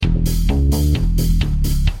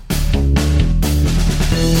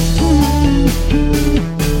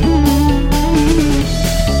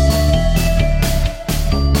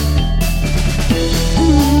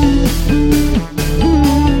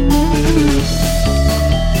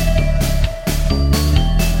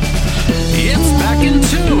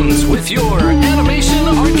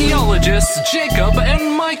hosts, Jacob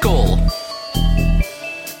and Michael.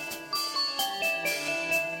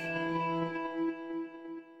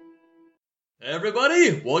 Hey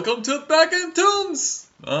everybody, welcome to Back in Tunes.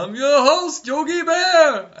 I'm your host, Yogi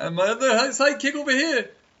Bear, and my other sidekick over here.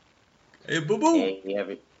 Hey, Boo Boo.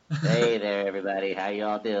 Hey there, everybody. How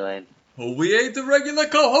y'all doing? Well, we ain't the regular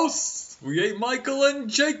co-hosts. We ain't Michael and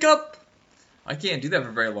Jacob. I can't do that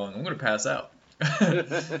for very long. I'm gonna pass out.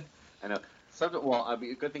 I know. A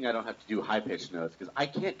good thing I don't have to do high-pitched notes, because I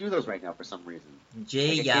can't do those right now for some reason.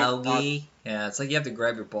 Yogi. Yeah, it's like you have to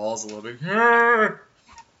grab your balls a little bit.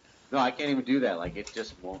 No, I can't even do that. Like, it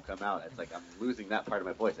just won't come out. It's like I'm losing that part of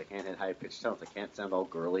my voice. I can't hit high-pitched tones. I can't sound all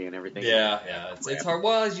girly and everything. Yeah. It's hard.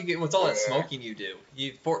 Well, as you get, what's all that smoking you do?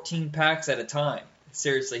 You 14 packs at a time.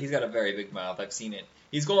 Seriously, he's got a very big mouth. I've seen it.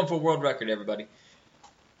 He's going for a world record, everybody.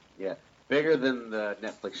 Yeah, bigger than the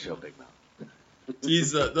Netflix show Big Mouth.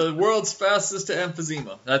 He's the world's fastest to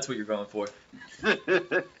emphysema. That's what you're going for.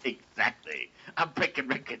 Exactly. I'm breaking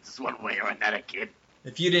records one way or another, kid.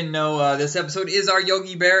 If you didn't know, this episode is our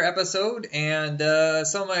Yogi Bear episode, and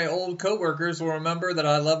some of my old coworkers will remember that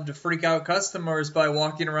I love to freak out customers by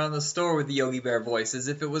walking around the store with the Yogi Bear voice as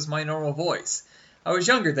if it was my normal voice. I was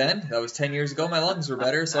younger then. That was 10 years ago. My lungs were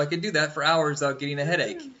better, so I could do that for hours without getting a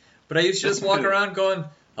headache. But I used to just walk around going,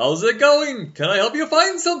 "How's it going? Can I help you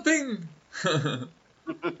find something?" I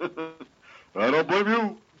don't blame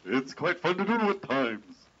you. It's quite fun to do at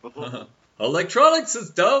times. Electronics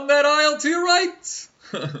is down that aisle to your right.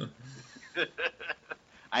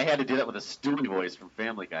 I had to do that with a Stewie voice from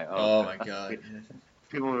Family Guy. Oh my god.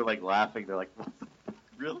 People were like laughing. They're like,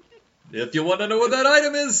 really? If you want to know what that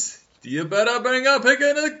item is, you better bring a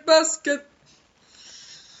picnic basket.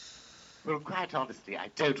 Well, quite honestly, I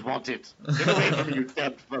don't want it. Get away from me, you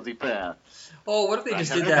damn fuzzy bear. Oh, what if they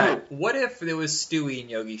just did that? What if it was Stewie and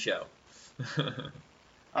Yogi Show?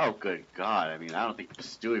 Oh, good God. I mean, I don't think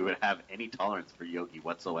Stewie would have any tolerance for Yogi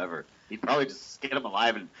whatsoever. He'd probably just skin him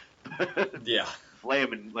alive and Yeah. flay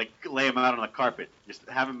him and lay him out on the carpet. Just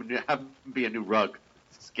have him be a new rug.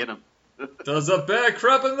 Skin him. Does a bear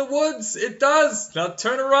crap in the woods? It does. Now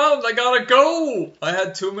turn around. I gotta go. I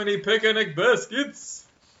had too many picnic baskets.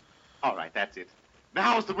 All right, that's it.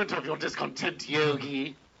 Now's the winter of your discontent,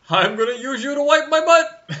 Yogi. I'm gonna use you to wipe my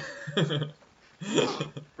butt.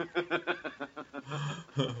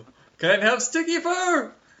 Can't have sticky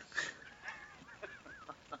fur.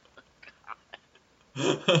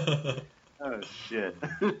 Oh, shit.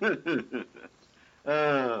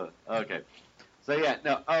 Okay. So, yeah,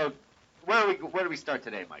 no, where do we start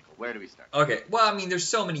today, Michael? Where do we start? Okay, well, I mean, there's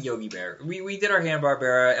so many Yogi Bear. We did our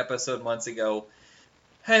Hanna-Barbera episode months ago,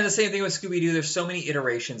 and the same thing with Scooby-Doo. There's so many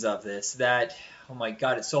iterations of this that, oh my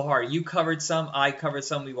god, it's so hard. You covered some, I covered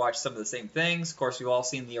some, we watched some of the same things. Of course, we've all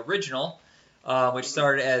seen the original, which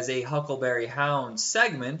started as a Huckleberry Hound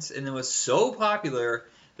segment, and it was so popular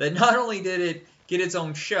that not only did it get its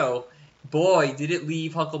own show, boy, did it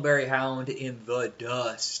leave Huckleberry Hound in the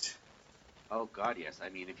dust. Oh, God, yes. I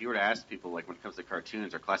mean, if you were to ask people, like, when it comes to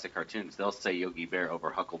cartoons or classic cartoons, they'll say Yogi Bear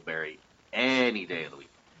over Huckleberry any day of the week.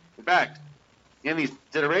 In fact, in these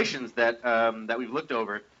iterations that we've looked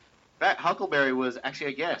over, Huckleberry was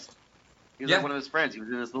actually a guest. He was like one of his friends. He was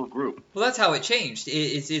in this little group. Well, that's how it changed.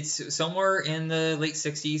 It's somewhere in the late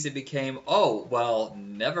 60s it became, oh, well,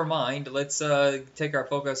 never mind. Let's take our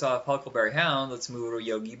focus off Huckleberry Hound. Let's move to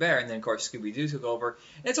Yogi Bear. And then, of course, Scooby-Doo took over.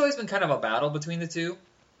 And it's always been kind of a battle between the two.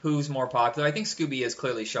 Who's more popular? I think Scooby has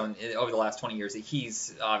clearly shown over the last 20 years that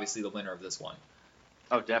he's obviously the winner of this one.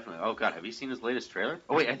 Oh, definitely. Oh, God. Have you seen his latest trailer?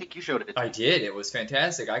 Oh, wait. I think you showed it. I did. It was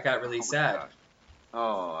fantastic. I got really sad. Gosh.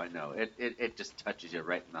 Oh, I know. It just touches you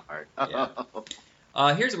right in the heart.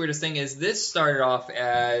 Yeah. Here's the weirdest thing is this started off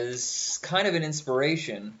as kind of an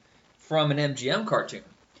inspiration from an MGM cartoon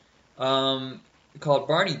called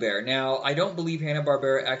Barney Bear. Now, I don't believe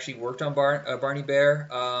Hanna-Barbera actually worked on Barney Bear.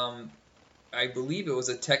 I believe it was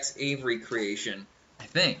a Tex Avery creation, I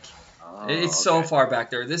think. It's so far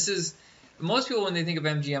back there. This is... Most people, when they think of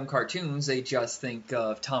MGM cartoons, they just think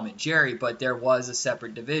of Tom and Jerry, but there was a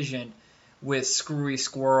separate division with Screwy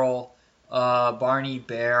Squirrel, Barney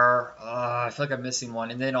Bear, I feel like I'm missing one,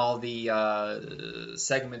 and then all the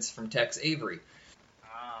segments from Tex Avery.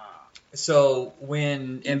 So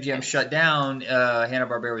when MGM shut down,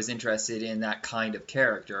 Hanna-Barbera was interested in that kind of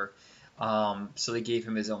character. So they gave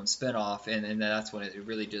him his own spinoff, and that's when it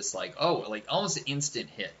really just like almost an instant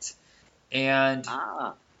hit. And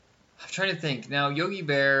I'm trying to think. Now, Yogi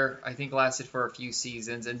Bear, I think, lasted for a few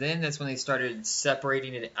seasons, and then that's when they started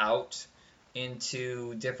separating it out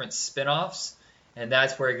into different spinoffs, and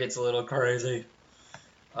that's where it gets a little crazy.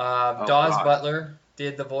 Dawes Butler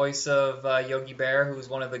did the voice of Yogi Bear, who was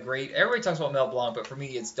one of the great. Everybody talks about Mel Blanc, but for me,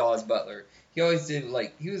 it's Dawes Butler. He always did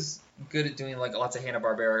he was good at doing lots of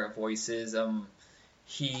Hanna-Barbera voices.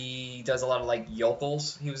 He does a lot of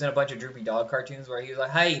yokels. He was in a bunch of Droopy Dog cartoons where he was like,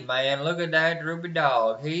 "Hey man, look at that Droopy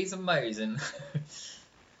Dog. He's amazing."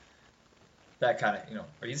 That kind of,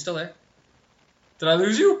 Are you still there? Did I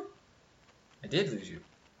lose you? I did lose you.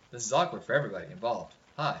 This is awkward for everybody involved.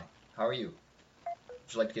 Hi, how are you?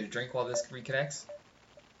 Would you like to get a drink while this reconnects?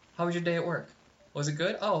 How was your day at work? Was it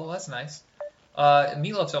good? Oh, well, that's nice.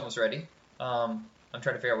 Meatloaf's almost ready. I'm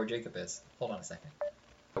trying to figure out where Jacob is. Hold on a second.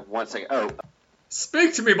 1 second. Oh.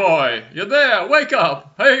 Speak to me, boy. You're there. Wake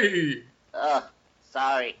up. Hey.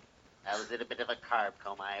 Sorry. I was in a bit of a carb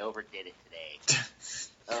coma. I overdid it today.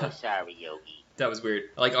 Oh, sorry, Yogi. That was weird.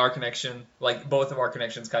 Our connection, both of our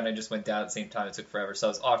connections kind of just went down at the same time. It took forever. So I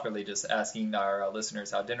was awkwardly just asking our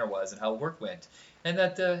listeners how dinner was and how work went. And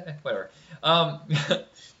that, whatever.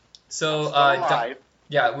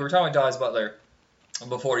 Yeah, we were talking about Dawes Butler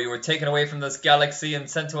before. You were taken away from this galaxy and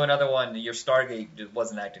sent to another one. Your Stargate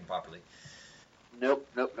wasn't acting properly. Nope.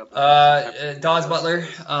 Dawes Butler,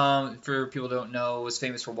 for people who don't know, was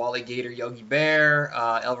famous for Wally Gator, Yogi Bear,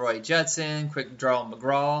 Elroy Jetson, Quick Draw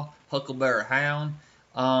McGraw, Huckleberry Hound.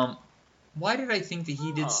 Why did I think that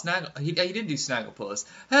he did Snaggle? He didn't do Snagglepuss.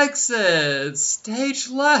 Exit! Stage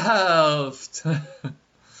left!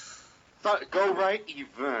 Go right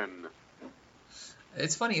even.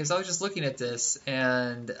 It's funny, because I was just looking at this,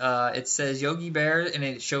 and it says Yogi Bear, and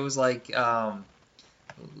it shows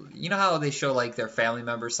you know how they show their family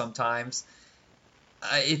members sometimes?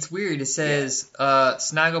 It's weird. It says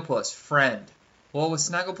Snagglepuss, friend. Well, was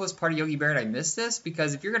Snagglepuss part of Yogi Bear and I missed this?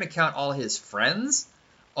 Because if you're going to count all his friends,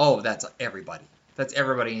 that's everybody. That's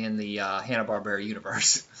everybody in the Hanna-Barbera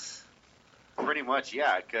universe. Pretty much,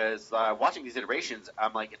 yeah, because watching these iterations,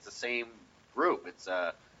 I'm like, it's the same group. It's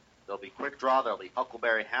there'll be Quick Draw, there'll be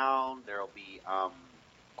Huckleberry Hound, there'll be, of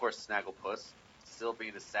course, Snagglepuss, still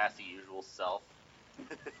being his sassy usual self.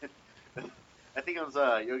 I think it was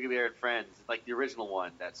Yogi Bear and Friends, the original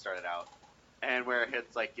one that started out, and where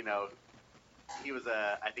it's he was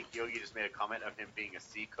I think Yogi just made a comment of him being a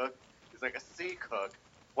C cook. He's like, a C cook?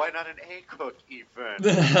 Why not an A cook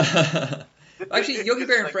even? Actually, Yogi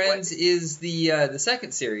Bear and Friends is the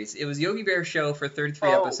second series. It was Yogi Bear show for 33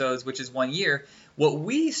 episodes, which is 1 year. What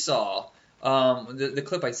we saw, the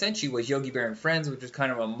clip I sent you was Yogi Bear and Friends, which was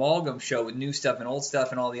kind of an amalgam show with new stuff and old stuff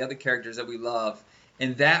and all the other characters that we love.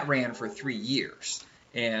 And that ran for 3 years.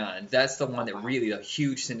 And that's the one that really, a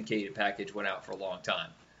huge syndicated package, went out for a long time.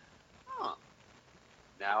 Huh.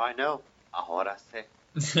 Now I know. Ahora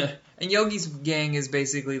sé. And Yogi's gang is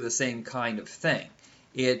basically the same kind of thing.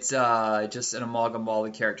 It's just an amalgam of all the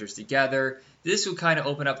characters together. This would kind of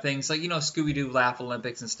open up things like, Scooby-Doo Laugh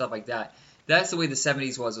Olympics and stuff like that. That's the way the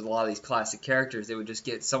 70s was with a lot of these classic characters. They would just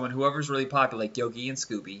get whoever's really popular, like Yogi and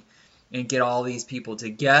Scooby, and get all these people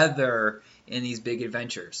together in these big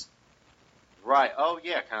adventures. Right. Oh,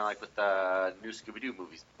 yeah, kind of like with the new Scooby-Doo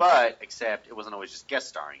movies. But, except it wasn't always just guest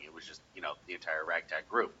starring. It was just, the entire ragtag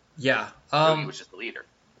group. Yeah. Yogi was just the leader.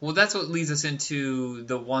 Well, that's what leads us into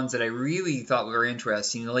the ones that I really thought were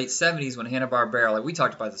interesting. In the late 70s, when Hanna-Barbera, we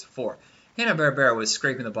talked about this before, Hanna-Barbera was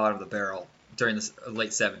scraping the bottom of the barrel during the late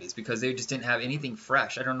 70s because they just didn't have anything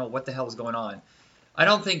fresh. I don't know what the hell was going on. I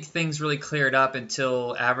don't think things really cleared up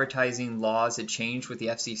until advertising laws had changed with the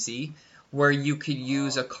FCC, where you could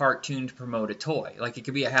use a cartoon to promote a toy. It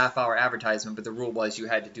could be a half-hour advertisement, but the rule was you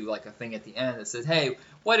had to do a thing at the end that says, hey,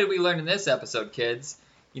 what did we learn in this episode, kids?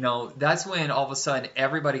 That's when all of a sudden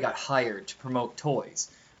everybody got hired to promote toys.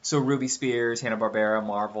 So Ruby Spears, Hanna-Barbera,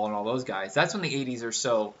 Marvel, and all those guys. That's when the 80s are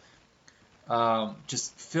so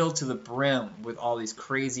just filled to the brim with all these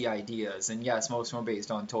crazy ideas. And yes, most of them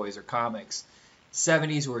based on toys or comics.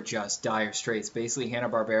 70s were just dire straits. Basically,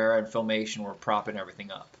 Hanna-Barbera and Filmation were propping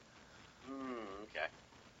everything up. Okay.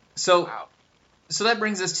 So, wow. So that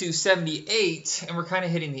brings us to 78, and we're kind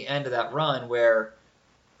of hitting the end of that run where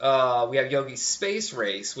we have Yogi's Space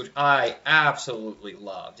Race, which I absolutely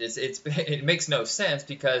loved. It makes no sense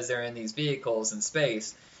because they're in these vehicles in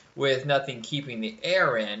space with nothing keeping the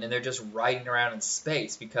air in, and they're just riding around in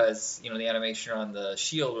space because the animation on the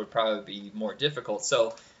shield would probably be more difficult.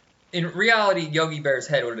 So in reality, Yogi Bear's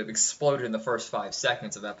head would have exploded in the first 5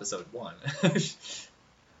 seconds of episode 1.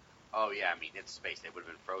 Oh, yeah, it's space. They would have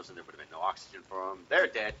been frozen. There would have been no oxygen for them. They're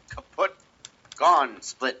dead. Kaput. Gone.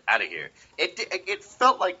 Split. Out of here. It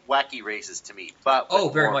felt like Wacky Races to me. But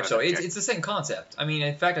very much so. It's the same concept.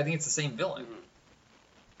 In fact, I think it's the same villain. Mm-hmm.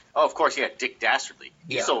 Oh, of course, yeah. Dick Dastardly.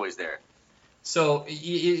 He's always there. So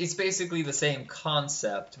it's basically the same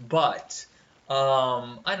concept, but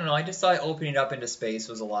I don't know. I just thought opening up into space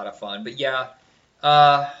was a lot of fun. But yeah,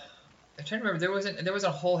 I'm trying to remember. There wasn't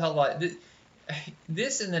a whole hell lot.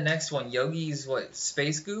 This and the next one, Yogi's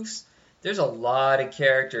Space Goofs. There's a lot of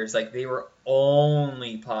characters like they were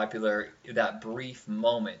only popular that brief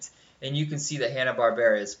moment, and you can see that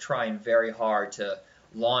Hanna-Barbera is trying very hard to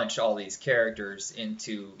launch all these characters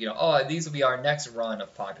into these will be our next run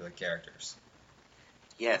of popular characters.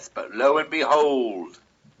 Yes, but lo and behold,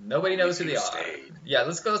 Nobody knows who they are. stayed. Yeah,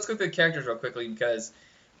 let's go through the characters real quickly because,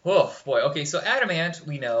 oh boy. Okay, so Adamant,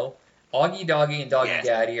 we know. Augie Doggy and Doggy Yes.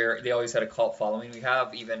 Daddy they always had a cult following. We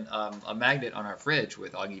have even a magnet on our fridge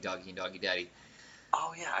with Augie Doggy and Doggy Daddy.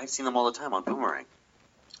 Oh yeah, I've seen them all the time on Boomerang.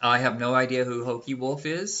 I have no idea who Hokey Wolf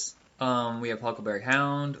is. We have Huckleberry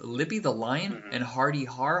Hound, Lippy the Lion, and Hardy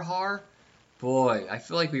Har Har. Boy, I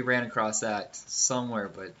feel like we ran across that somewhere,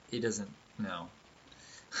 but it doesn't. No.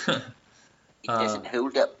 It doesn't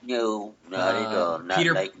hold up. No, not at all. Not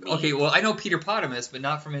Peter. like me. Okay, well I know Peter Potamus, but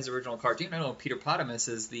not from his original cartoon. I know Peter Potamus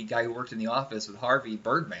is the guy who worked in the office with Harvey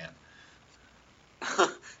Birdman.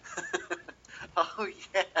 Oh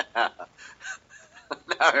yeah. Now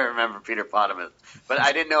I remember Peter Potamus, but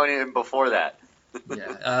I didn't know anything before that.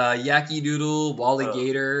 Yeah. Yaki Doodle, Wally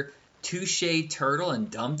Gator, Touche Turtle,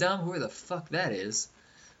 and Dum Dum. Who the fuck that is?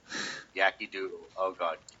 Yaki Doodle. Oh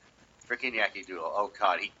god. Freaking Yaki Doodle. Oh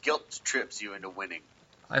god, he guilt trips you into winning.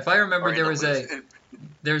 If I remember, Or there into was losing.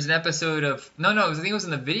 there's an episode of I think it was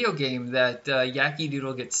in the video game that Yaki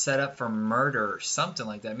Doodle gets set up for murder or something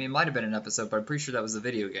like that. I mean, it might have been an episode, but I'm pretty sure that was the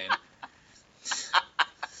video game.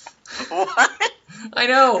 What? I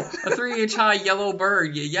know, a 3-inch high yellow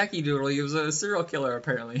bird, Yaki Doodle. He was a serial killer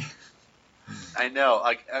apparently. I know.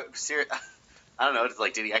 Like, I don't know. It's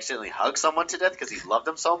like, did he accidentally hug someone to death because he loved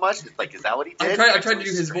them so much? It's like, is that what he did? I tried to do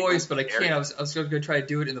his Strangle voice, but I Harry? can't. I was going to try to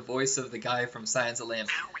do it in the voice of the guy from Silence of the Lambs.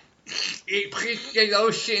 He put the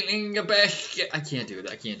ocean in the basket. I can't do it.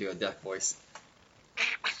 I can't do a deaf voice.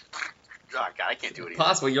 Oh, God, I can't do it either.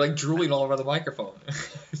 Possible. You're like drooling all over the microphone.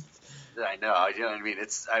 I know. You know what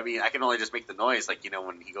I mean? I can only just make the noise, like,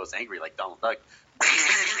 when he goes angry, like Donald Duck.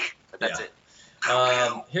 But that's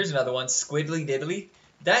Yeah. it. Here's another one. Squiddly Diddly.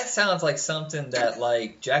 That sounds like something that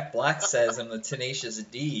like Jack Black says in the Tenacious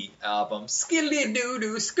D album. Skilly doo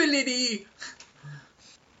doo, skilly dee.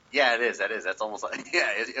 Yeah, it is. That is. That's almost like,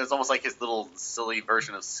 yeah, it was almost like his little silly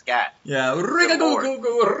version of scat. Yeah, rig a goo goo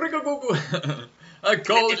goo, rig a goo goo. A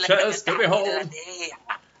cold chest to behold.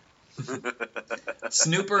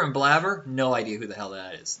 Snooper and Blabber, no idea who the hell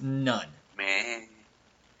that is. None. Man,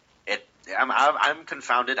 I'm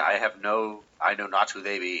confounded. I know not who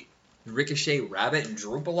they be. Ricochet Rabbit and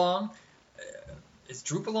Droopalong. Is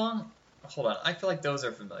Droopalong? Hold on, I feel like those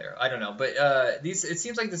are familiar. I don't know, but it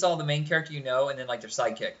seems like this is all the main character you know, and then like their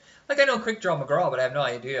sidekick. Like I know Quick Draw McGraw, but I have no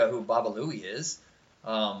idea who Baba Louie is.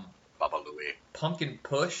 Baba Louie. Pumpkin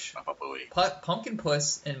Push. Baba Louie. Pumpkin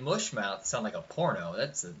Puss and Mushmouth sound like a porno. I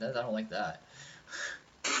don't like that.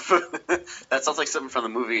 That sounds like something from the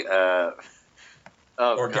movie. God.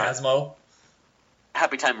 Orgasmo.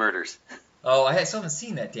 Happy Time Murders. Oh, I still haven't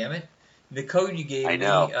seen that. Damn it. The code you gave I me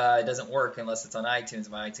know. doesn't work unless it's on iTunes.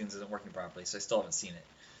 My iTunes isn't working properly, so I still haven't seen it.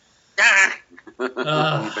 You've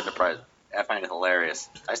been surprised. I find it hilarious.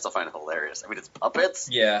 I still find it hilarious. I mean, it's puppets,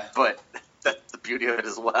 Yeah. but that's the beauty of it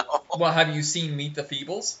as well. Well, have you seen Meet the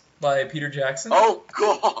Feebles by Peter Jackson? Oh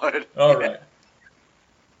God! All right.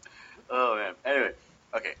 Oh man. Anyway,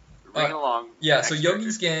 okay. Ring along. Yeah, Next so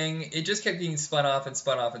Yogi's character. Gang, it just kept getting spun off and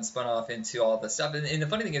spun off and spun off into all this stuff. And the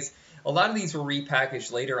funny thing is, a lot of these were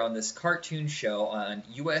repackaged later on this cartoon show on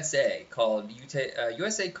USA called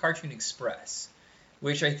USA Cartoon Express,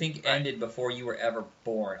 which I think ended before you were ever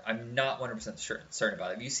born. I'm not 100% certain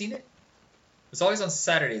about it. Have you seen it? It's always on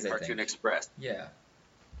Saturdays, I Cartoon think. Express. Yeah.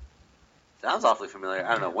 Sounds awfully familiar.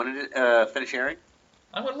 I don't know. When did it finish airing?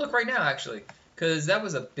 I'm going to look right now, actually, because that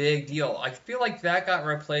was a big deal. I feel like that got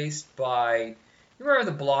replaced by... You remember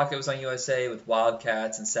the block that was on USA with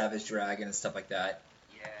Wildcats and Savage Dragon and stuff like that?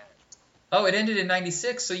 Yeah. Oh, it ended in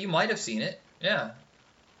 96, so you might have seen it. Yeah.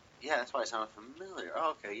 Yeah, that's why it sounded familiar.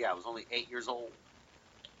 Oh, okay, yeah, I was only 8 years old.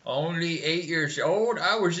 Only 8 years old?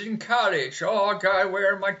 I was in college. Oh, I gotta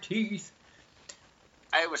wear my teeth.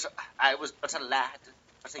 I was but a lad.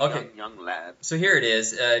 I was a Okay. young lad. So here it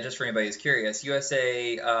is, just for anybody who's curious.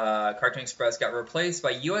 USA Cartoon Express got replaced by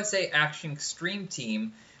USA Action Extreme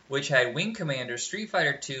Team, which had Wing Commander, Street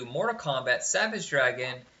Fighter II, Mortal Kombat, Savage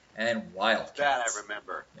Dragon, and Wildcats. That I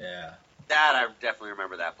remember. Yeah. That I definitely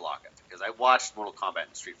remember that block because I watched Mortal Kombat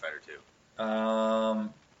and Street Fighter 2.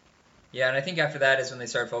 Yeah, and I think after that is when they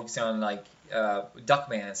started focusing on like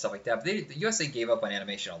Duckman and stuff like that. But the USA gave up on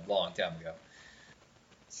animation a long time ago.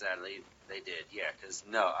 Sadly, they did. Yeah, because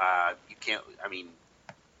no, you can't. I mean,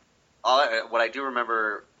 what I do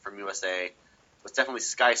remember from USA was definitely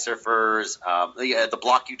Sky Surfers, the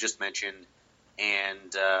block you just mentioned,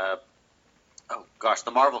 and oh gosh,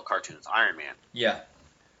 the Marvel cartoons, Iron Man, Yeah.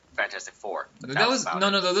 Fantastic Four. But That was about no,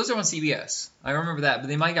 it. no, those are on CBS. I remember that, but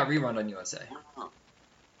they might got rerun on USA. Oh.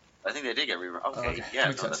 I think they did get rerun. Okay, Okay, yeah,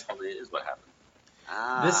 makes no, that sense. probably is what happened.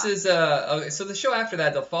 Ah, This is okay, so the show after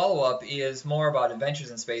that, the follow up is more about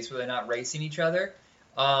adventures in space where they're not racing each other.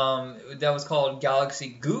 That was called Galaxy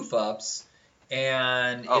Goof Ups,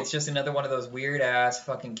 and Oh. it's just another one of those weird ass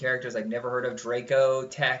fucking characters I've never heard of. Draco,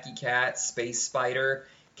 Tacky Cat, Space Spider,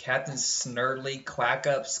 Captain Snurdly, Quack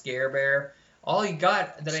Up, Scare Bear. All you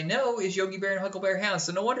got that I know is Yogi Bear and Huckleberry Hound,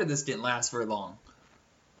 so no wonder this didn't last very long.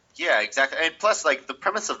 yeah, exactly. And plus, like the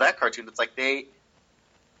premise of that cartoon, it's like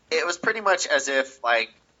it was pretty much as if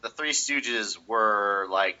like the Three Stooges were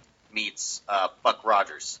like meets Buck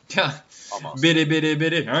Rogers Yeah, almost. bitty bitty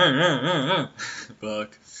bitty,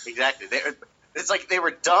 Buck. Exactly. It's like they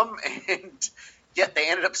were dumb, and yet they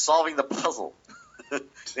ended up solving the puzzle.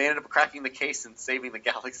 They ended up cracking the case and saving the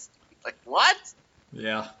galaxy. Like what?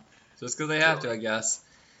 Yeah, just because they have to, I guess.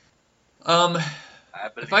 But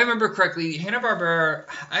If I remember correctly, Hanna-Barbera,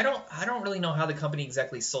 I don't really know how the company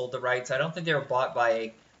exactly sold the rights. I don't think they were bought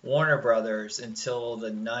by Warner Brothers until the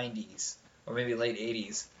 90s or maybe late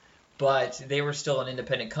 80s. But they were still an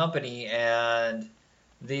independent company, and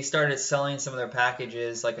they started selling some of their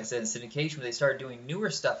packages, like I said, in syndication, but they started doing newer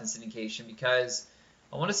stuff in syndication because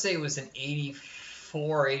I want to say it was in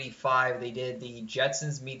 84 or 85 they did the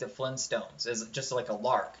Jetsons Meet the Flintstones as just like a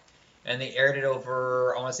lark. And they aired it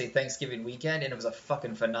over, I want to say, Thanksgiving weekend, and it was a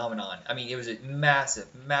fucking phenomenon. I mean, it was a massive,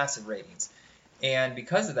 massive ratings. And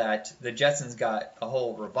because of that, the Jetsons got a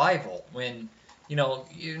whole revival when, not a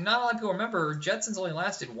lot of people remember, Jetsons only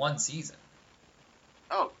lasted one season.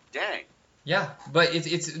 oh dang! Yeah, but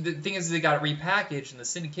it's the thing is they got it repackaged, and the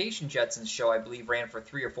syndication Jetsons show, I believe, ran for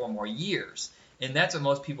 3 or 4 more years. And that's what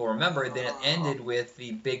most people remember. Then it ended with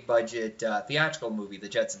the big budget theatrical movie, the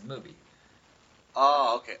Jetsons movie.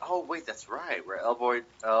 Oh okay. Oh wait, that's right. Where Elroy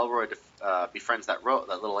befriends that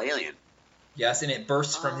little alien. Yes, and it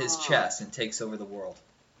bursts from his Oh. chest and takes over the world.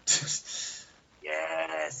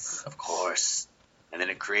 Yes, of course. And then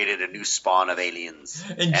it created a new spawn of aliens.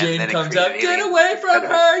 And then Jane it comes up, created get aliens." away from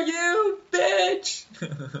her, you bitch!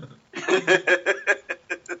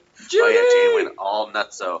 Oh yeah, Jane went all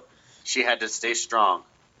nutso. She had to stay strong.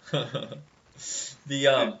 And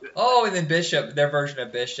then Bishop, their version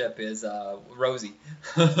of Bishop is Rosie.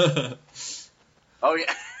 Oh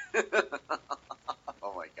yeah.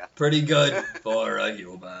 Oh my god. Pretty good for a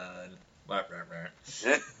human.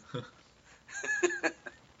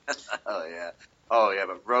 Oh yeah. Oh yeah,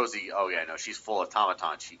 but Rosie. Oh yeah, no, she's full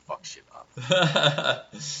automaton. She fucks shit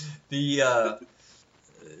up.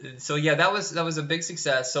 So yeah, that was a big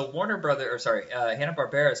success. So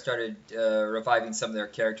Hanna-Barbera started reviving some of their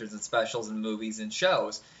characters and specials in movies and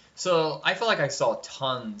shows. So I feel like I saw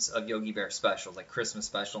tons of Yogi Bear specials, like Christmas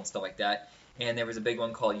special and stuff like that. And there was a big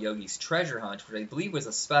one called Yogi's Treasure Hunt, which I believe was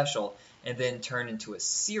a special, and then turned into a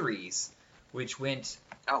series, which went,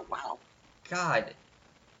 Oh wow. God,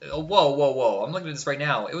 whoa! I'm looking at this right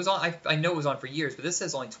now. It was on. I know it was on for years, but this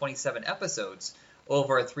says only 27 episodes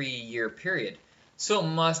over a 3-year period. So it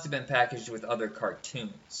must have been packaged with other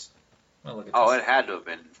cartoons. I'm gonna look at Oh, this. it had to have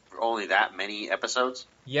been only that many episodes.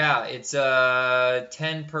 Yeah, it's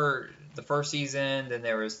 10 per the first season. Then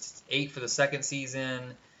there was 8 for the second season,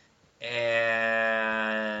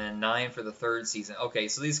 and 9 for the third season. Okay,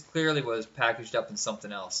 so these clearly was packaged up in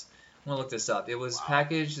something else. I'm gonna look this up. It was Wow.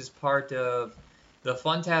 packaged as part of the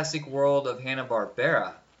Fantastic World of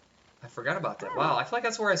Hanna-Barbera. I forgot about that. Wow, I feel like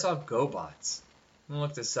that's where I saw GoBots. I'm gonna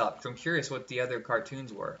look this up 'cause I'm curious what the other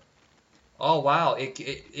cartoons were. Oh wow,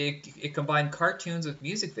 it combined cartoons with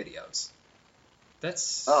music videos.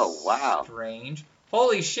 That's Oh, wow. strange.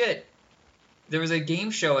 Holy shit! There was a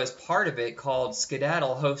game show as part of it called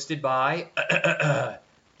Skedaddle, hosted by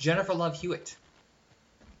Jennifer Love Hewitt.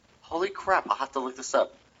 Holy crap! I'll have to look this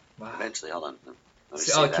up Wow. eventually. Hold on. Let me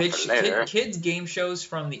So, save that for later. kids game shows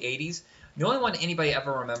from the 80s. The only one anybody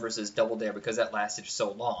ever remembers is Double Dare because that lasted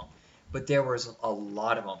so long. But there was a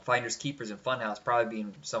lot of them. Finders Keepers and Funhouse probably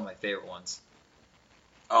being some of my favorite ones.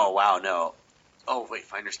 Oh wow, no. Oh wait,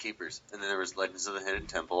 Finders Keepers, and then there was Legends of the Hidden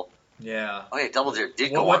Temple. Yeah. Oh yeah, Double Dare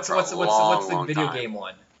did go What's on for a what's long, the long video time. game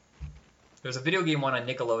one? There's a video game one on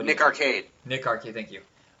Nickelodeon. Nick Arcade. Nick Arcade, thank you.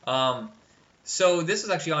 So this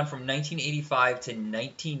was actually on from 1985 to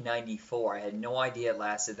 1994. I had no idea it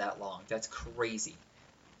lasted that long. That's crazy.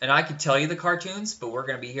 And I could tell you the cartoons, but we're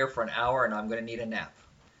going to be here for an hour, and I'm going to need a nap.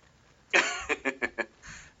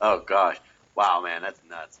 Oh gosh, wow, man, that's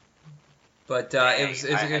nuts. But Dang,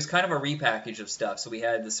 it was kind of a repackage of stuff. So we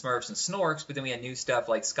had the Smurfs and Snorks, but then we had new stuff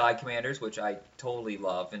like Sky Commanders, which I totally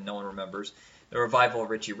love and no one remembers. The revival of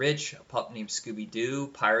Richie Rich, a pup named Scooby Doo,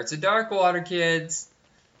 Pirates of Darkwater Kids,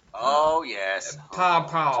 Oh yes, Paw Oh,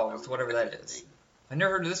 Paws, I whatever remember that is. I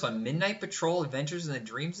never heard of this one. Midnight Patrol: Adventures in the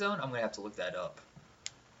Dream Zone. I'm gonna have to look that up.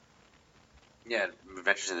 Yeah,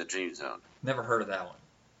 Adventures in the Dream Zone. Never heard of that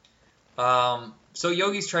one. So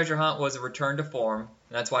Yogi's Treasure Hunt was a return to form, and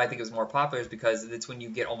that's why I think it was more popular, is because it's when you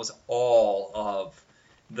get almost all of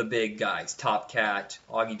the big guys: Top Cat,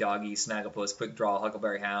 Augie Doggy, Snagglepuss, Quick Draw,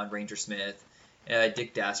 Huckleberry Hound, Ranger Smith,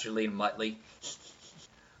 Dick Dastardly, and Muttley.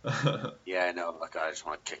 Yeah, I know. Like, I just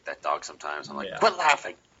want to kick that dog sometimes. I'm like, Yeah. quit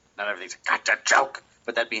laughing. Not everything's a gotcha joke,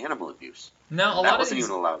 but that'd be animal abuse. Now, That wasn't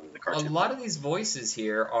even allowed in the a cartoon. lot of these voices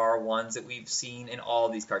here are ones that we've seen in all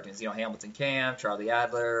of these cartoons. You know, Hamilton Camp, Charlie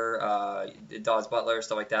Adler, Dawes Butler,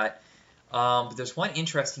 stuff like that. But there's one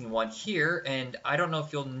interesting one here, and I don't know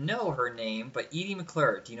if you'll know her name, but Edie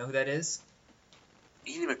McClure. Do you know who that is?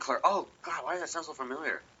 Edie McClure. Oh God, why does that sound so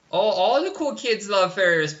familiar? Oh, all the cool kids love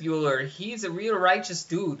Ferris Bueller. He's a real righteous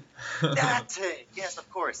dude. That's it. Yes,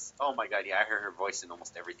 of course. Oh my God, yeah, I heard her voice in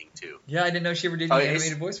almost everything too. Yeah, I didn't know she ever did Oh, any yes.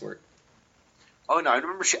 animated voice work. Oh no, I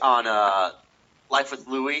remember she on Life with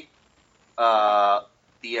Louie, the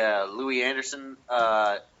Louie Anderson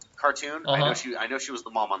cartoon. Uh-huh. I know she was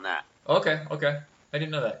the mom on that. Okay. I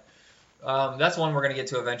didn't know that. That's one we're gonna get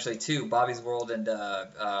to eventually too. Bobby's World and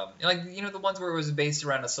like the ones where it was based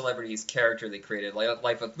around a celebrity's character they created, like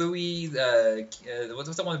Life with Louie. What's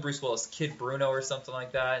the one with Bruce Willis? Kid Bruno or something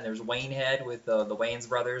like that. And there's Wayne Head with the Wayans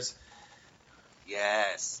brothers.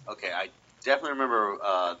 Yes. Okay, I definitely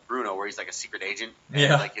remember Bruno, where he's like a secret agent. And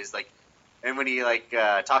Yeah. And when he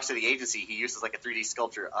talks to the agency, he uses like a 3D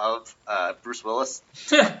sculpture of Bruce Willis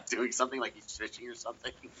doing something like he's fishing or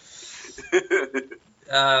something.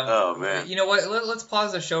 Oh, man. You know what? Let's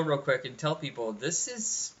pause the show real quick and tell people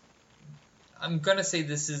I'm gonna say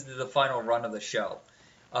this is the final run of the show.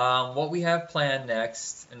 What we have planned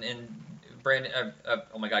next, and Brandon,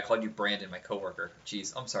 oh my God, I called you Brandon, my coworker.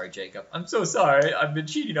 Jeez, I'm sorry, Jacob. I'm so sorry. I've been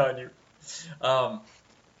cheating on you. I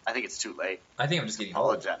think it's too late. I think I'm just getting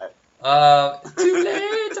old. Apologize. Too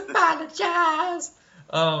late to apologize.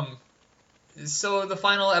 So the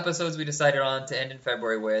final episodes we decided on to end in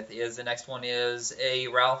February with is the next one is a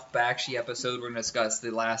Ralph Bakshi episode. We're going to discuss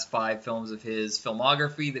the last 5 films of his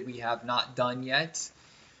filmography that we have not done yet.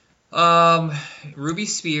 Ruby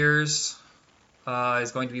Spears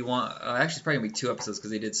is going to be one. Actually, it's probably going to be 2 episodes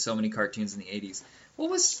because they did so many cartoons in the 80s.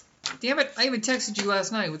 Damn it! I even texted you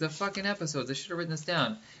last night with the fucking episodes. I should have written this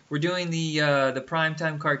down. We're doing the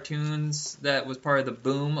primetime cartoons that was part of the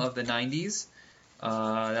boom of the 90s.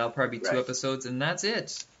 That'll probably be 2 episodes, and that's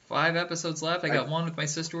it. 5 episodes left. I got one with my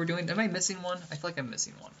sister we're doing. Am I missing one? I feel like I'm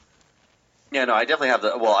missing one. Yeah, no, I definitely have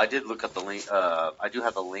the. Well, I did look up the link. I do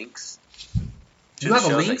have the links. Do you have a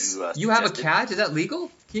shows that lynx? you, You have a suggested. cat? Is that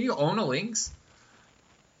legal? Can you own a lynx?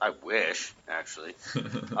 I wish, actually.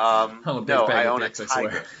 I'm a big No, bag I of own dicks, a I swear.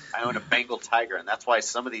 tiger. I own a Bengal tiger, and that's why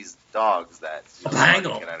some of these dogs that A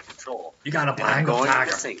Bengal? get out of control. You got a And I'm going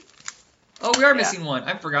missing. Oh, we are Yeah. missing one.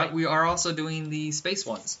 I forgot. We are also doing the space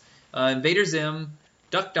ones. Invader Zim,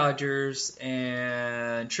 Duck Dodgers,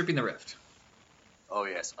 and Tripping the Rift. Oh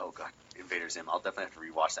yes. Oh god, Invader Zim. I'll definitely have to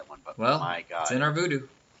rewatch that one. But Well, my god. it's in our voodoo.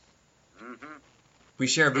 hmm We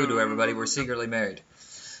share voodoo, everybody. We're secretly married.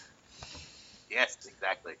 Yes,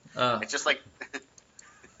 exactly. Uh, It's just like,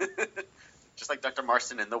 just like Dr.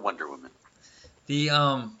 Marston and the Wonder Woman.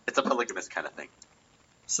 It's a polygamous kind of thing.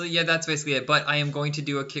 So yeah, that's basically it. But I am going to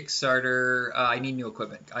do a Kickstarter. I need new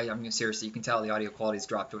equipment. Seriously, you can tell the audio quality's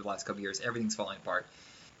dropped over the last couple of years. Everything's falling apart.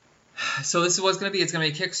 So this is what it's going to be. It's going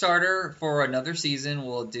to be a Kickstarter for another season.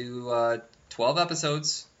 We'll do 12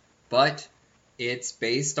 episodes, but it's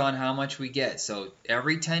based on how much we get. So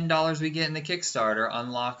every $10 we get in the Kickstarter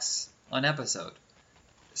unlocks an episode.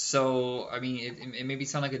 So, I mean, it maybe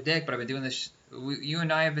sound like a dick, but I've been doing this. You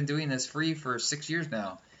and I have been doing this free for 6 years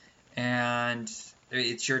now. And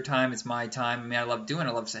it's your time, it's my time. I mean, I love doing it.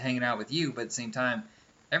 I love hanging out with you, but at the same time,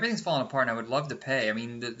 everything's falling apart, and I would love to pay. I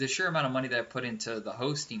mean, the sheer amount of money that I put into the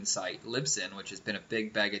hosting site, Libsyn, which has been a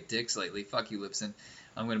big bag of dicks lately. Fuck you, Libsyn.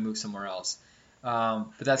 I'm going to move somewhere else. But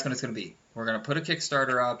that's what it's going to be. We're going to put a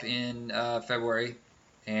Kickstarter up in February,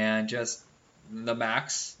 and just the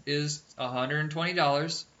max is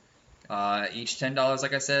 $120. Each $10,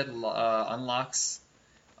 like I said, unlocks,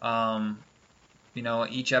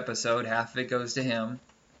 each episode. Half of it goes to him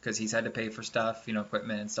because he's had to pay for stuff,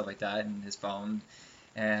 equipment and stuff like that, and his phone.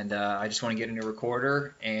 And I just want to get a new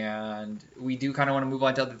recorder, and we do kind of want to move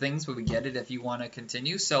on to other things, but we get it if you want to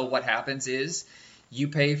continue. So what happens is you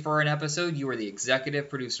pay for an episode, you are the executive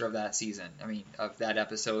producer of that season. I mean, of that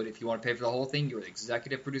episode. If you want to pay for the whole thing, you're the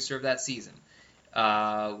executive producer of that season.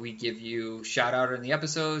 We give you shout out in the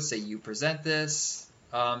episode, say you present this.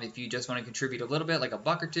 If you just want to contribute a little bit, like $1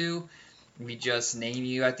 or $2, we just name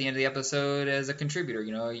you at the end of the episode as a contributor.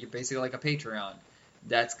 You know, you're basically like a Patreon.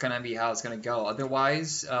 That's going to be how it's going to go.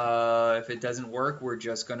 Otherwise, if it doesn't work, we're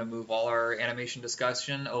just going to move all our animation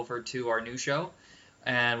discussion over to our new show,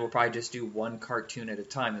 and we'll probably just do one cartoon at a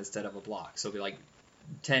time instead of a block. So it'll be like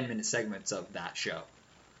 10-minute segments of that show.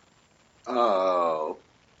 Oh,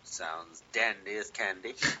 sounds dandy as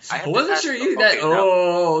candy. I wasn't sure you that.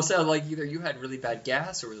 Oh, sounded like either you had really bad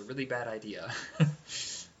gas or it was a really bad idea.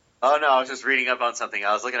 Oh no, I was just reading up on something.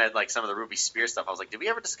 I was looking at like some of the Ruby Spears stuff. I was like, did we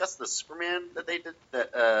ever discuss the Superman that they did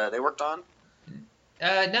that they worked on?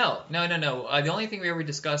 No. The only thing we ever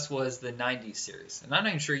discussed was the '90s series, and I'm not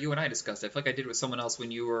even sure you and I discussed it. I feel like I did it with someone else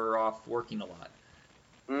when you were off working a lot.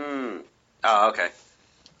 Oh, okay.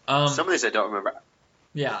 Some of these I don't remember.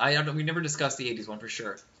 Yeah, we never discussed the '80s one for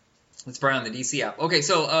sure. It's probably on the DC app. Okay,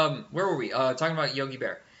 so where were we? Talking about Yogi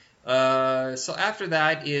Bear. So after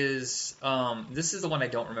that is this is the one I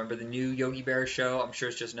don't remember, the new Yogi Bear show. I'm sure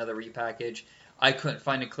it's just another repackage. I couldn't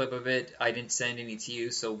find a clip of it. I didn't send any to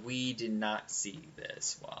you, so we did not see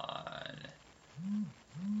this one.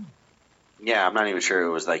 Yeah, I'm not even sure it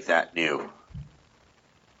was like that new.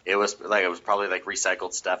 It was probably like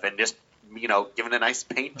recycled stuff and just given a nice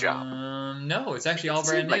paint job. No, it's actually all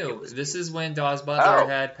brand new. This is when Dawes Butler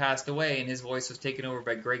had passed away and his voice was taken over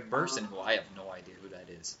by Greg Burson, who I have no idea who that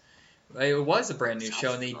is. It was a brand new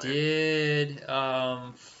show, and they did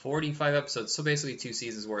 45 episodes, so basically 2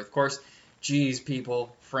 seasons worth. Of course, geez,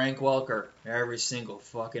 people, Frank Welker, every single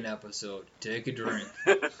fucking episode. Take a drink.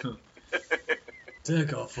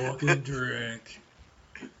 Take a fucking drink.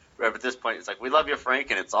 Right, at this point, it's like, we love you,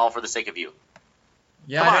 Frank, and it's all for the sake of you.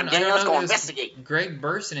 Yeah, Come on, I don't let's know go who investigate. Greg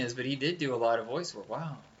Burson is, but he did do a lot of voice work.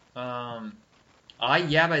 Wow. I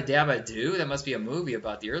Yabba Dabba Do? That must be a movie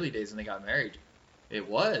about the early days when they got married. It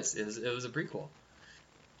was a prequel.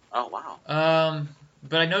 Oh, wow.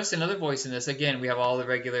 But I noticed another voice in this. Again, we have all the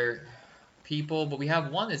regular people, but we have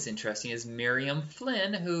one that's interesting, is Miriam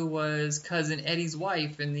Flynn, who was Cousin Eddie's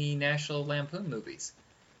wife in the National Lampoon movies.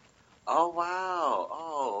 Oh, wow.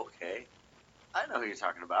 Oh, okay. I know who you're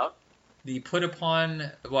talking about. The put upon,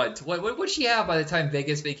 what did she have by the time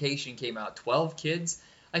Vegas Vacation came out? 12 kids?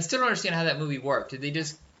 I still don't understand how that movie worked. Did they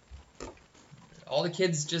just, all the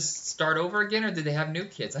kids just start over again, or did they have new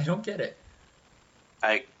kids? I don't get it.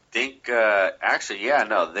 I think, actually, yeah,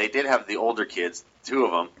 no, they did have the older kids, 2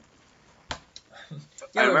 of them.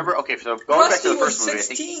 Yeah, I remember, okay, so going Rusty back to the first was movie,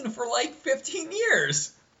 16 for like 15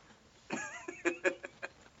 years.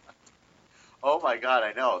 Oh my god,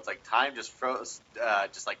 I know. It's like time just froze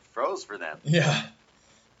for them. Yeah.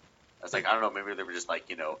 I was like, I don't know, maybe they were just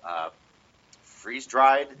like, freeze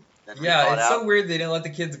dried. Yeah, it's so weird they didn't let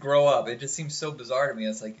the kids grow up. It just seems so bizarre to me.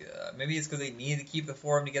 It's like, maybe it's because they needed to keep the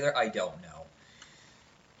 4 of them together. I don't know.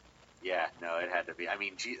 Yeah, no, it had to be. I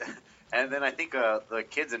mean, and then I think the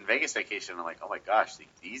kids in Vegas Vacation, I'm like, oh my gosh,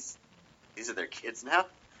 these are their kids now?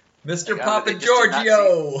 Mr. Like, Papa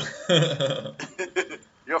Giorgio!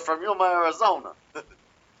 You're from Yuma, Arizona.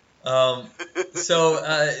 So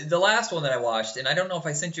the last one that I watched, and I don't know if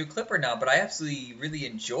I sent you a clip or not, but I absolutely really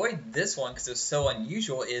enjoyed this one because it was so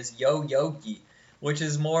unusual, is Yo Yogi, which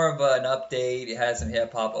is more of an update. It has some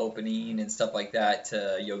hip-hop opening and stuff like that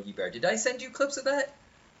to Yogi Bear. Did I send you clips of that?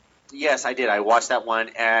 Yes, I did. I watched that one.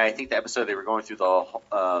 And I think the episode they were going through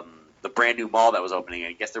the brand new mall that was opening.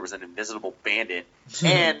 I guess there was an invisible bandit.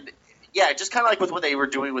 And, yeah, just kind of like with what they were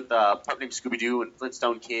doing with Pup Named Scooby-Doo and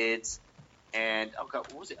Flintstone Kids. And, oh god,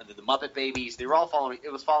 what was it? The Muppet Babies. They were all following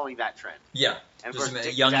that trend. Yeah, And of just course,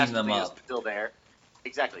 Dick younging them Dastardly up. is still there.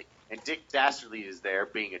 Exactly. And Dick Dastardly is there,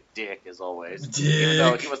 being a dick, as always. Dick. Even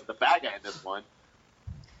though he wasn't the bad guy in this one.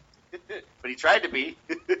 But he tried to be.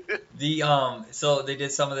 So they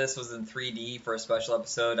did some of this was in 3D for a special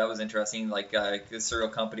episode. That was interesting. Like the cereal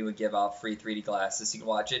company would give out free 3D glasses so you could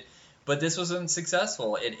watch it. But this wasn't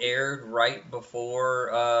successful. It aired right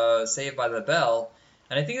before Saved by the Bell.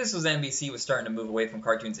 And I think this was NBC was starting to move away from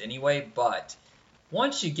cartoons anyway. But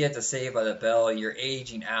once you get to Saved by the Bell, you're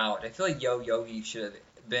aging out. I feel like Yo Yogi should have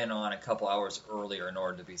been on a couple hours earlier in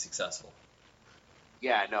order to be successful.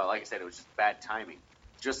 Yeah, no, like I said, it was just bad timing.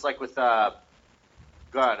 Just like with Tron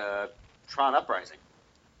Uprising.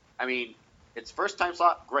 I mean, its first time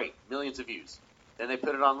slot, great, millions of views. Then they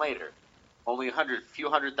put it on later, only few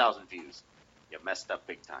hundred thousand views. You messed up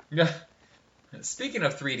big time. Yeah. Speaking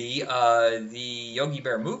of 3D, the Yogi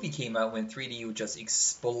Bear movie came out when 3D just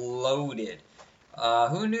exploded.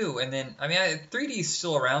 Who knew? And then, 3D is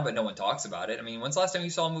still around, but no one talks about it. I mean, when's the last time you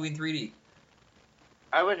saw a movie in 3D?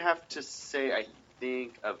 I would have to say, I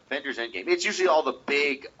think Avengers Endgame. It's usually all the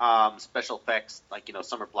big special effects, like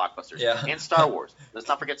summer blockbusters. Yeah. And Star Wars. Let's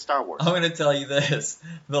not forget Star Wars. I'm going to tell you this.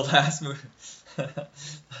 The last movie...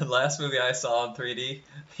 the last movie I saw in 3D,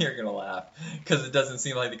 you're going to laugh, because it doesn't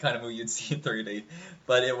seem like the kind of movie you'd see in 3D,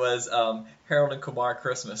 but it was Harold and Kumar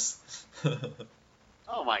Christmas.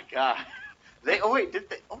 Oh my god. No, I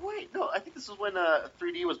think this was when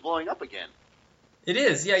 3D was blowing up again. It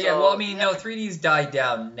is, yeah. So, Well, no, 3D's died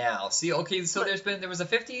down now. See, okay, so there was a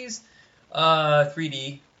 50s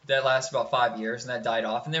 3D that lasted about 5 years, and that died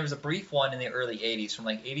off, and there was a brief one in the early 80s, from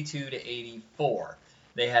like 82 to 84.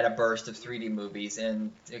 They had a burst of 3D movies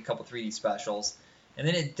and a couple 3D specials, and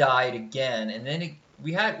then it died again. And then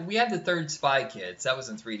we had the third Spy Kids. That was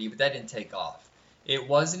in 3D, but that didn't take off. It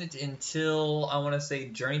wasn't until, I want to say,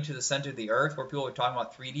 Journey to the Center of the Earth where people were talking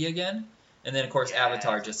about 3D again. And then, of course,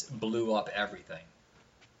 Avatar just blew up everything.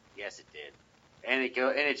 Yes, it did. And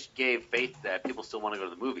it gave faith that people still want to go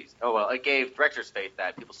to the movies. Oh, well, it gave directors faith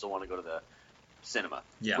that people still want to go to the cinema.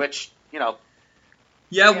 Yeah. Which,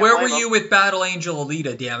 Yeah, where my were you with Battle Angel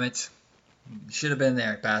Alita, damn it? Should have been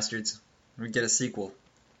there, bastards. We get a sequel.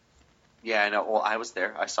 Yeah, I know. Well, I was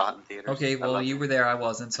there. I saw it in theaters. Okay, well, you were there, I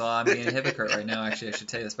wasn't, so I'm being a hypocrite right now. Actually, I should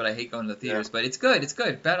tell you this, but I hate going to the theaters. Yeah. But it's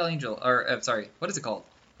good. Battle Angel, what is it called?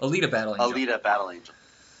 Alita Battle Angel. Alita Battle Angel.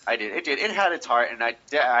 I did. It did. It had its heart, and I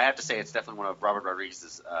have to say it's definitely one of Robert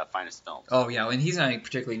Rodriguez's finest films. Oh, yeah, and he's not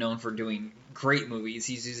particularly known for doing great movies.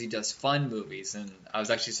 He usually does fun movies, and I was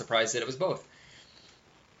actually surprised that it was both.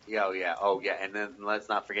 Oh, yeah. And then let's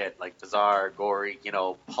not forget, like, bizarre, gory,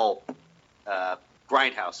 pulp,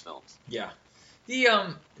 grindhouse films. Yeah. The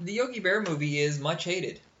Yogi Bear movie is much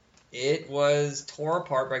hated. It was tore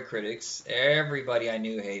apart by critics. Everybody I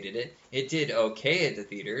knew hated it. It did okay at the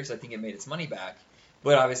theaters. I think it made its money back.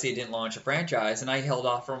 But obviously it didn't launch a franchise, and I held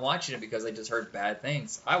off from watching it because I just heard bad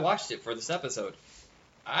things. I watched it for this episode.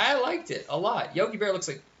 I liked it a lot. Yogi Bear looks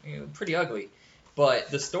like pretty ugly, but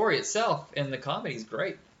the story itself and the comedy is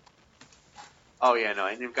great. Oh, yeah, no,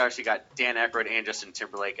 and of course you got Dan Aykroyd and Justin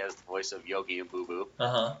Timberlake as the voice of Yogi and Boo Boo,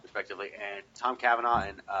 respectively, and Tom Cavanaugh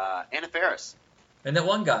and Anna Faris. And that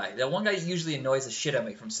one guy usually annoys the shit out of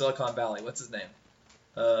me from Silicon Valley. What's his name?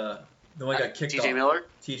 The one got kicked off. T.J. Miller?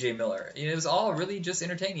 T.J. Miller. It was all really just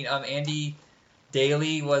entertaining. Andy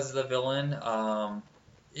Daly was the villain.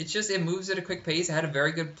 It moves at a quick pace. It had a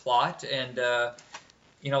very good plot and,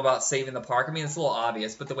 about saving the park. I mean, it's a little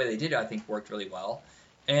obvious, but the way they did it, I think, worked really well.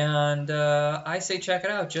 And I say check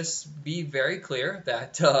it out. Just be very clear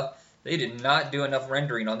that they did not do enough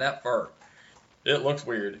rendering on that fur. It looks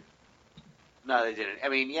weird. No, they didn't. I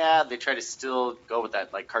mean, yeah, they try to still go with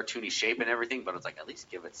that like cartoony shape and everything, but it's like at least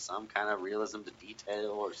give it some kind of realism to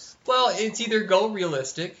detail or. Well, it's either go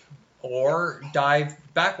realistic or dive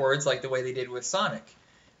backwards like the way they did with Sonic.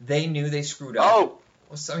 They knew they screwed up. Oh.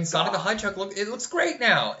 I mean, Sonic the Hedgehog looks great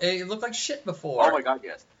now. It looked like shit before. Oh my God,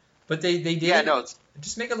 yes. But they did. Yeah, no.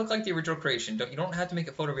 Just make it look like the original creation. You don't have to make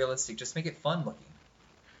it photorealistic. Just make it fun looking.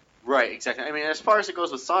 Right, exactly. I mean, as far as it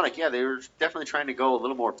goes with Sonic, yeah, they were definitely trying to go a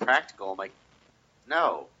little more practical. I'm like,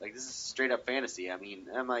 no, like this is straight up fantasy. I mean,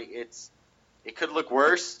 I'm like, it could look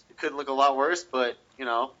worse. It could look a lot worse, but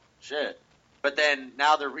shit. But then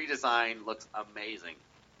now the redesign looks amazing,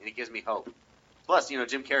 and it gives me hope. Plus,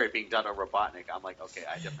 Jim Carrey being Dr. Robotnik, I'm like, okay,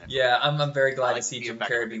 I definitely. Yeah, I'm very glad to see Jim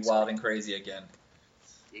Carrey be wild and crazy again.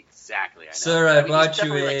 Exactly. I know. Sir, I bought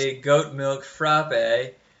you a goat milk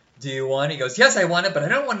frappe. Do you want it? He goes, yes, I want it, but I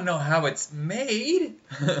don't want to know how it's made.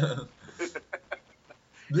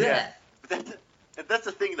 Yeah. That's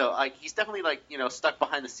the thing, though. Like, he's definitely stuck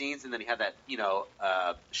behind the scenes, and then he had that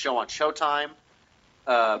show on Showtime,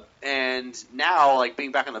 and now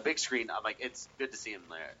being back on the big screen, I'm like, it's good to see him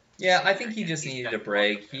there. Yeah, I think he just needed a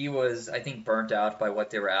break. He was, I think, burnt out by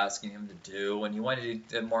what they were asking him to do, and he wanted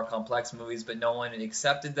to do more complex movies, but no one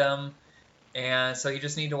accepted them, and so you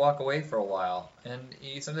just need to walk away for a while. And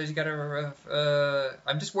sometimes you gotta.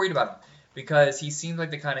 I'm just worried about him because he seems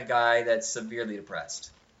like the kind of guy that's severely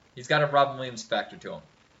depressed. He's got a Robin Williams factor to him.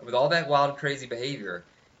 With all that wild, crazy behavior,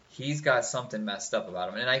 he's got something messed up about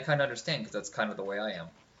him, and I kind of understand because that's kind of the way I am.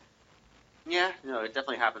 Yeah, it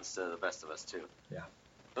definitely happens to the best of us too. Yeah.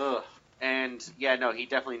 Ugh. And yeah, no, he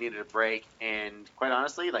definitely needed a break. And quite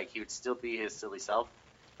honestly, he would still be his silly self,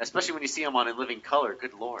 especially when you see him on In Living Color.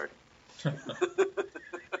 Good Lord.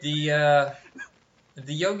 The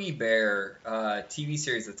Yogi Bear TV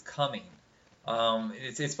series that's coming.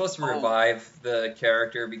 It's supposed to revive the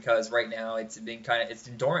character because right now it's been it's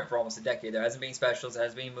been dormant for almost a decade. There hasn't been specials, there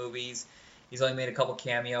hasn't been movies. He's only made a couple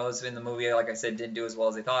cameos in the movie. Like I said, didn't do as well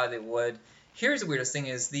as they thought they would. Here's the weirdest thing: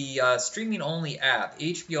 is the streaming-only app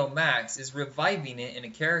HBO Max is reviving it in a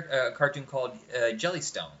cartoon called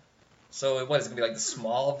Jellystone. So what is it gonna be like the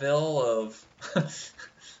Smallville of?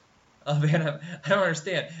 I don't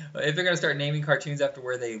understand. If they're gonna start naming cartoons after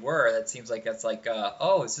where they were, that seems like that's like,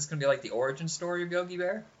 oh, is this gonna be like the origin story of Yogi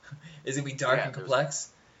Bear? Is it gonna be dark and complex?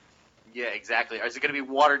 Yeah, exactly. Is it going to be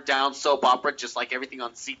watered down soap opera just like everything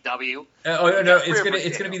on CW? No,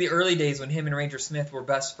 it's gonna be the early days when him and Ranger Smith were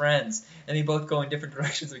best friends, and they both go in different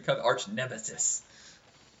directions and become arch nemesis.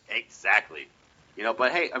 Exactly.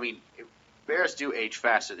 But hey, I mean, bears do age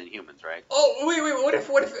faster than humans, right? Oh, wait,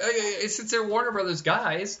 what if since they're Warner Brothers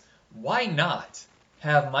guys, why not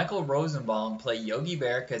have Michael Rosenbaum play Yogi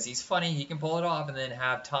Bear because he's funny, he can pull it off, and then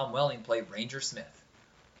have Tom Welling play Ranger Smith?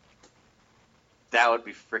 That would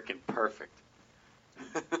be freaking perfect.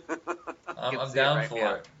 I'm down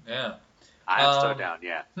for it. Yeah. I'm so down,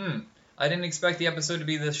 yeah. I didn't expect the episode to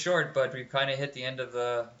be this short, but we've kind of hit the end of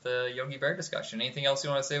the Yogi Bear discussion. Anything else you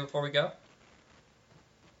want to say before we go?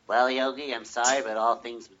 Well, Yogi, I'm sorry, but all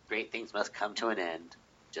great things must come to an end,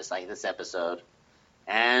 just like this episode.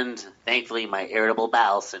 And thankfully, my irritable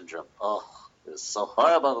bowel syndrome. Oh, it was so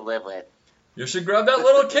horrible to live with. You should grab that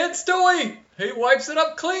little kid, Stewie. He wipes it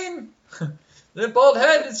up clean. That bald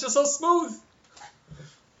head is just so smooth.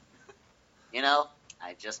 I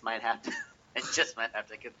just might have to. I just might have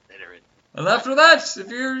to consider it. And after that, if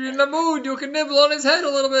you're in the mood, you can nibble on his head a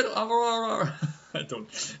little bit. I don't.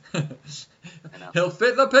 He'll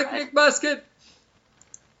fit in the picnic basket.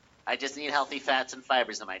 I just need healthy fats and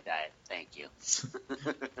fibers in my diet. Thank you.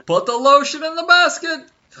 Put the lotion in the basket.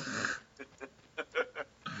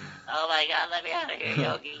 Oh my God, let me out of here,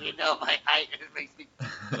 Yogi. My height makes me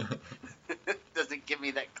doesn't give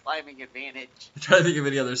me that climbing advantage. I'm trying to think of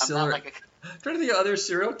any other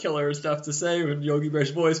serial killer stuff to say in Yogi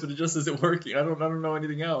Bear's voice, but it just isn't working. I don't know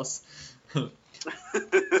anything else.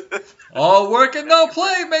 All work and no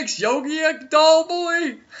play makes Yogi a dull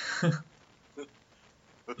boy. Or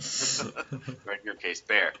in your case,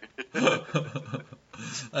 bear.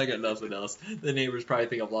 I got nothing else. The neighbors probably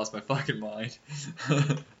think I've lost my fucking mind.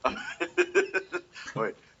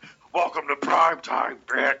 Wait. Welcome to prime time,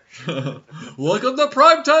 bitch. Welcome to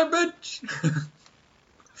prime time, bitch.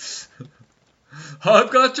 I've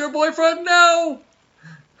got your boyfriend now.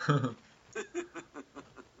 Did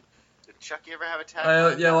Chucky ever have a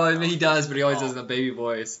tattoo? Yeah, well, he does, but he always does in a baby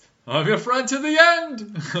voice. I'm your friend to the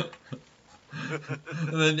end.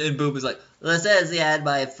 And then Boob is like, this is the end,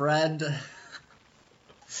 my friend.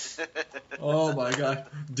 Oh my God.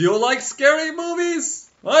 Do you like scary movies?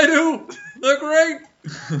 I do. They're great.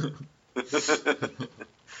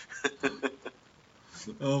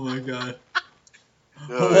 Oh my God.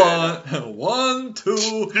 1,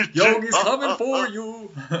 2, Yogi's coming for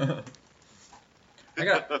you. I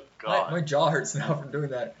got my jaw hurts now from doing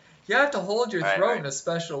that. You have to hold your throat in a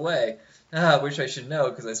special way. I wish I should know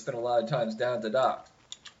because I spent a lot of times down at the dock.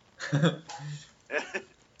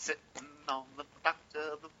 Sitting on the back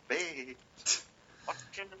of the bed,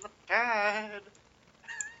 watching the tide.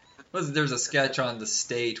 There's a sketch on The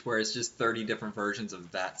State where it's just 30 different versions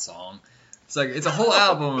of that song. It's a whole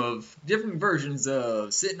album of different versions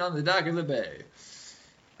of Sitting on the Dock of the Bay.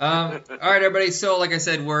 All right, everybody. So, like I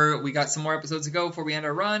said, we got some more episodes to go before we end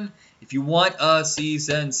our run. If you want a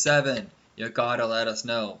season 7, you gotta let us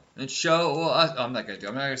know and show us. I'm not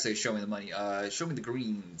gonna say show me the money. Show me the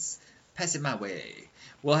greens. Pass it my way.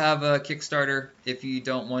 We'll have a Kickstarter. If you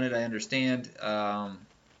don't want it, I understand.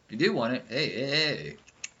 If you do want it, hey.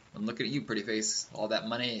 I'm looking at you, pretty face. All that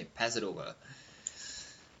money, pass it over.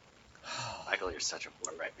 Michael, you're such a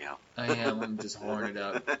whore right now. I am. I'm just horning it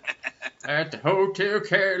up. At the Hotel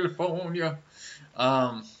California.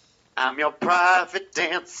 I'm your private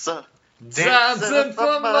dancer. Dancing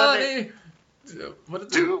for money.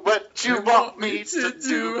 Do what you want me to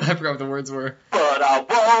do. I forgot what the words were. But I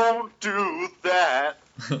won't do that.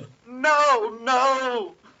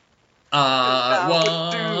 No. I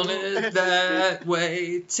want it that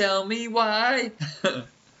way. Tell me why.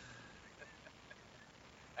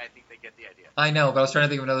 I think they get the idea. I know, but I was trying to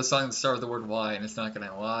think of another song that starts with the word "why," and it's not gonna.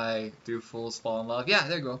 Why do fools fall in love? Yeah,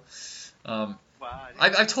 there you go.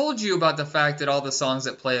 I've told you about the fact that all the songs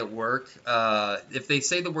that play at work, if they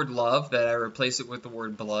say the word love, that I replace it with the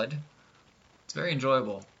word blood. It's very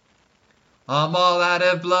enjoyable. I'm all out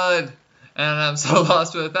of blood, and I'm so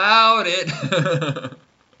lost without it.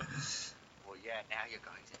 Well, yeah, now you're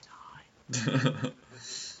going to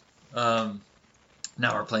die.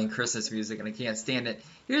 Now we're playing Christmas music, and I can't stand it.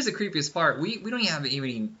 Here's the creepiest part. We don't have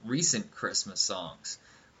even recent Christmas songs.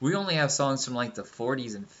 We only have songs from like the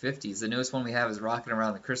 40s and 50s. The newest one we have is Rocking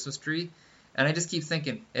Around the Christmas Tree. And I just keep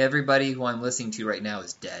thinking, everybody who I'm listening to right now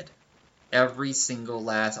is dead. Every single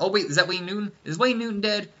last... Oh, wait, is that Wayne Newton? Is Wayne Newton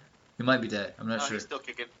dead? He might be dead. I'm not No, sure. he's still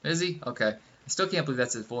kicking. Is he? Okay. I still can't believe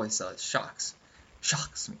that's his voice, though. It shocks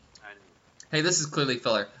me. I know. Hey, this is clearly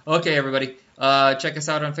filler. Okay, everybody. Check us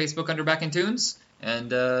out on Facebook under Back in Tunes. And,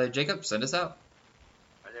 Jacob, send us out.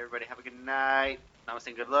 All right, everybody, have a good night. Namaste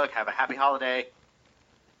and good luck. Have a happy holiday.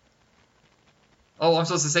 Oh, I'm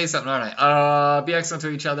supposed to say something, aren't I? Be excellent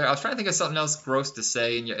to each other. I was trying to think of something else gross to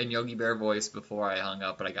say in Yogi Bear voice before I hung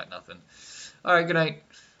up, but I got nothing. All right, good night.